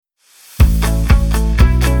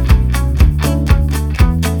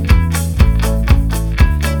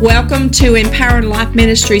Welcome to Empowering Life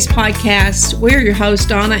Ministries podcast. We're your hosts,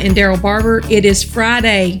 Donna and Daryl Barber. It is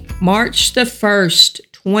Friday, March the 1st,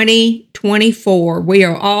 2024. We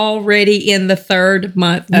are already in the third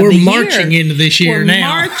month of the year. We're marching into this year now.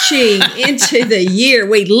 We're marching into the year.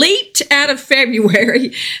 We leaped out of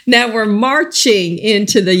February. Now we're marching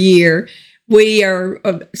into the year. We are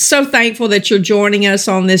so thankful that you're joining us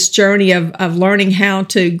on this journey of learning how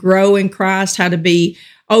to grow in Christ, how to be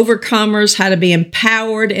overcomers, how to be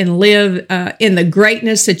empowered and live in the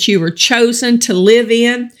greatness that you were chosen to live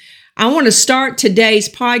in. I want to start today's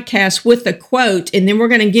podcast with a quote, and then we're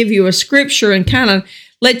going to give you a scripture and kind of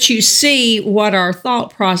let you see what our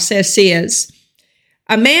thought process is.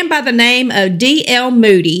 A man by the name of D.L.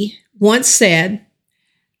 Moody once said,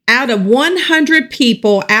 "Out of 100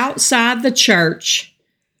 people outside the church,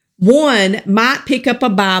 one might pick up a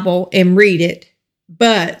Bible and read it,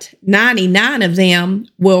 but 99 of them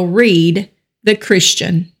will read the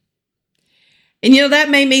Christian." And that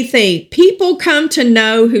made me think, people come to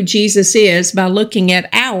know who Jesus is by looking at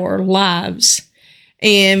our lives.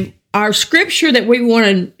 And our scripture that we want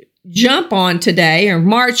to jump on today, or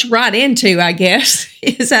march right into, I guess,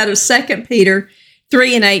 is out of 2 Peter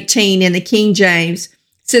 3:18 in the King James.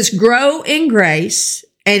 It says, "Grow in grace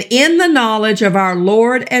and in the knowledge of our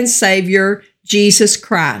Lord and Savior, Jesus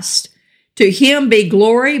Christ. To him be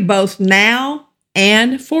glory both now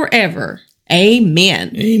and forever.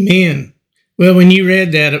 Amen." Amen. Well, when you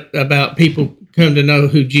read that about people come to know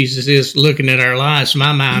who Jesus is looking at our lives,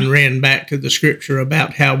 my mind ran back to the scripture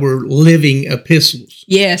about how we're living epistles.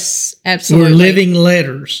 Yes, absolutely. We're living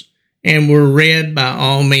letters, and we're read by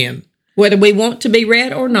all men. Whether we want to be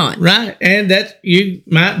read or not. Right. And that you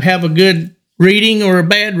might have a good reading or a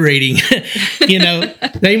bad reading.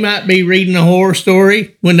 They might be reading a horror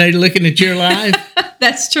story when they're looking at your life.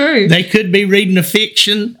 That's true. They could be reading a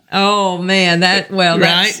fiction. Oh, man. Right?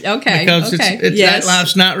 That's okay. Because okay. It's yes. that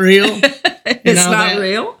life's not real. It's not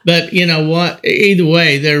real. But you know what? Either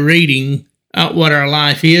way, they're reading what our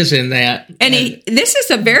life is in that. And this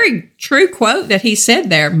is a very true quote that he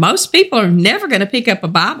said there. Most people are never going to pick up a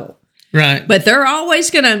Bible. Right. But they're always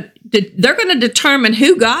going to determine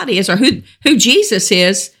who God is or who Jesus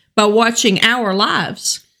is by watching our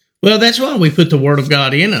lives. Well, that's why we put the Word of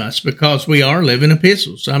God in us, because we are living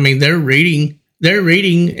epistles. I mean, they're reading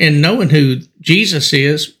and knowing who Jesus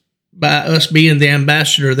is by us being the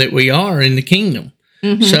ambassador that we are in the kingdom.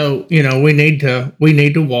 Mm-hmm. So, we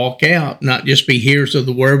need to walk out, not just be hearers of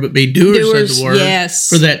the Word, but be doers of the Word. Yes.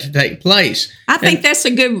 For that to take place. I think that's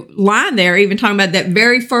a good line there, even talking about that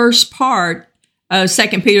very first part of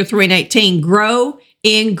 2 Peter 3:18, grow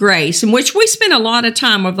in grace, in which we spent a lot of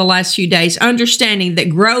time over the last few days understanding that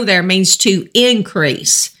grow there means to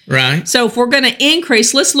increase. Right. So if we're going to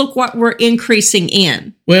increase, let's look what we're increasing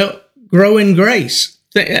in. Well, grow in grace.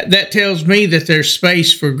 That tells me that there's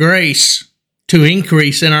space for grace to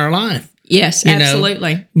increase in our life. Yes,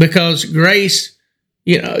 absolutely. Because grace,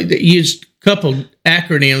 used a couple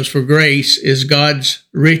acronyms for grace is God's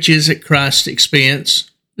riches at Christ's expense,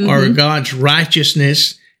 or God's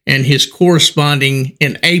righteousness and his corresponding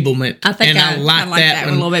enablement. I think I like that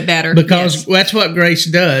one a little bit better. Because that's what grace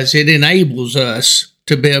does. It enables us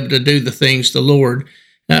to be able to do the things the Lord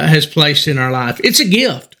has placed in our life. It's a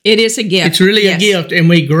gift. It is a gift. It's really a gift, and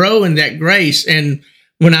we grow in that grace. And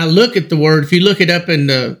when I look at the word, if you look it up in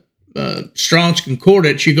the Strong's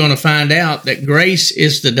Concordance, you're going to find out that grace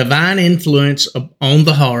is the divine influence on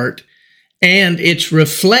the heart and its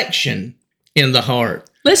reflection in the heart.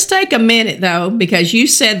 Let's take a minute, though, because you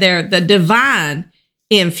said there the divine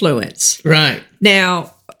influence. Right.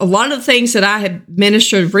 Now, a lot of the things that I have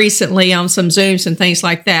ministered recently on some Zooms and things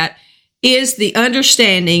like that is the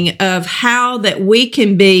understanding of how we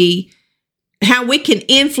can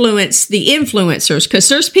influence the influencers, because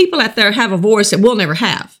there's people out there who have a voice that we'll never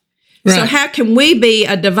have. Right. So how can we be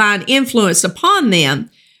a divine influence upon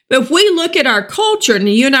them? But if we look at our culture, and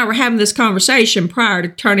you and I were having this conversation prior to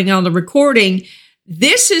turning on the recording,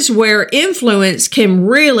 this is where influence can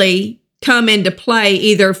really come into play,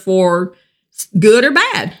 either for good or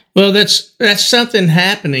bad. Well, that's something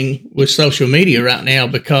happening with social media right now,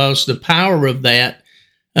 because the power of that,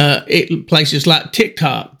 places like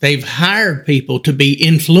TikTok, they've hired people to be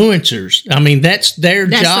influencers. I mean, that's their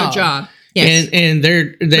job. That's their job. Yes. And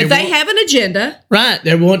they have an agenda. Right.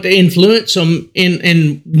 They want to influence them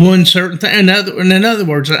in one certain thing. In other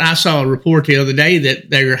words, I saw a report the other day that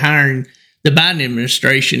they're hiring, the Biden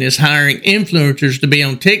administration is hiring influencers to be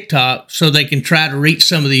on TikTok so they can try to reach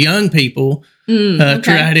some of the young people,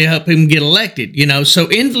 try to help them get elected. So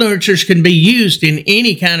influencers can be used in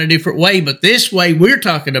any kind of different way, but this way we're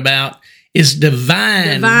talking about is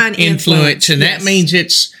divine influence. And yes. that means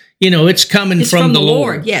it's coming from the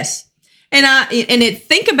Lord. Yes. And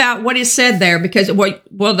think about what is said there, because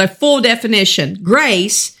the full definition,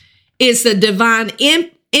 grace is the divine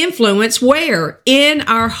influence where? In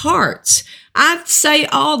our hearts. I say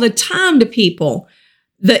all the time to people,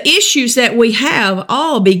 the issues that we have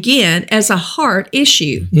all begin as a heart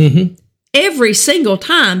issue. Mm-hmm. Every single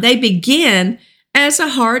time they begin as a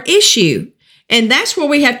heart issue. And that's where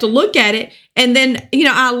we have to look at it. And then,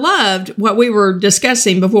 I loved what we were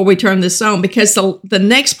discussing before we turned this on, because the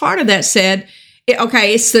next part of that said,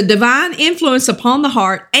 it's the divine influence upon the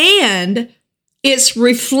heart and its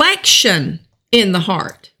reflection in the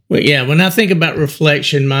heart. Well, yeah, when I think about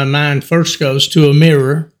reflection, my mind first goes to a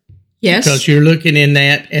mirror. Yes. Because you're looking in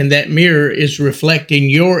that, and that mirror is reflecting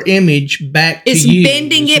your image back to you. It's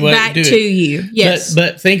bending it back to you. Yes.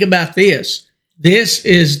 But think about this. This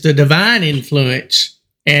is the divine influence,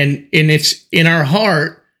 and it's in our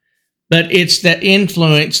heart, but it's the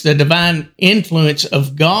influence, the divine influence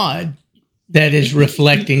of God that is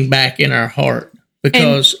reflecting back in our heart.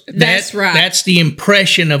 Because that's right. That's the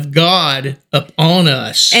impression of God upon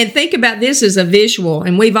us. And think about this as a visual,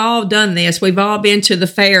 and we've all done this. We've all been to the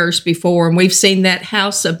fairs before, and we've seen that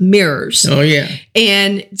house of mirrors. Oh, yeah.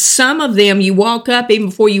 And some of them, you walk up, even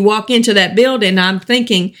before you walk into that building, I'm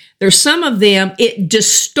thinking, there's some of them, it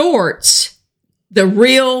distorts the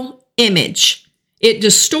real image. It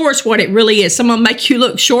distorts what it really is. Some of them make you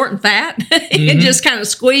look short and fat and just kind of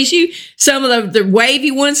squeeze you. Some of the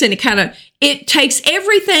wavy ones, and it takes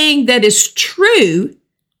everything that is true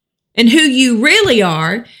and who you really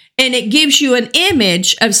are, and it gives you an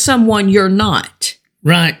image of someone you're not.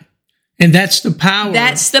 Right. And that's the power.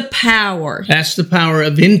 That's the power. That's the power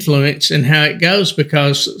of influence and how it goes,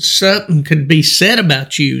 because something could be said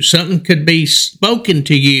about you. Something could be spoken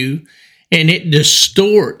to you, and it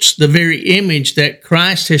distorts the very image that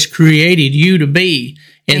Christ has created you to be.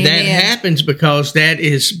 And Amen. That happens because that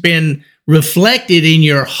has been reflected in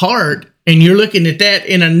your heart, and you're looking at that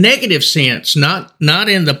in a negative sense, not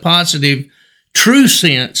in the positive, true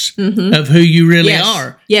sense of who you really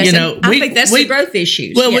are. Yes, I think that's the growth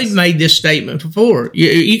issues. Well, we've made this statement before.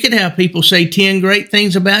 You can have people say 10 great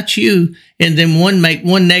things about you, and then make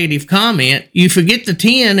one negative comment. You forget the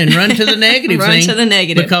 10 and run to the negative run thing. to the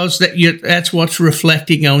negative. Because that's what's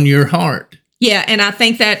reflecting on your heart. Yeah, and I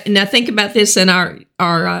think about this in our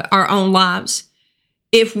own lives.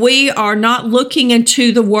 If we are not looking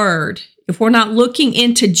into the Word, if we're not looking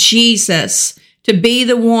into Jesus to be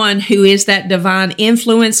the one who is that divine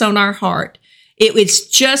influence on our heart, it's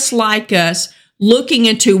just like us looking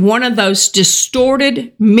into one of those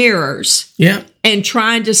distorted mirrors, and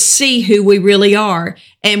trying to see who we really are.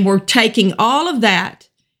 And we're taking all of that,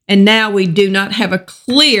 and now we do not have a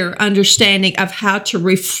clear understanding of how to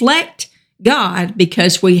reflect God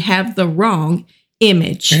because we have the wrong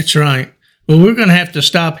image. That's right. Well, we're going to have to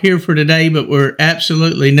stop here for today, but we're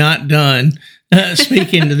absolutely not done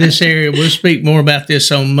speaking to this area. We'll speak more about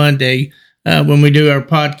this on Monday when we do our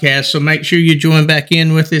podcast. So make sure you join back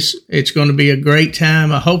in with us. It's going to be a great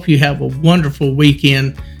time. I hope you have a wonderful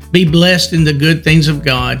weekend. Be blessed in the good things of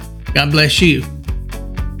God. God bless you.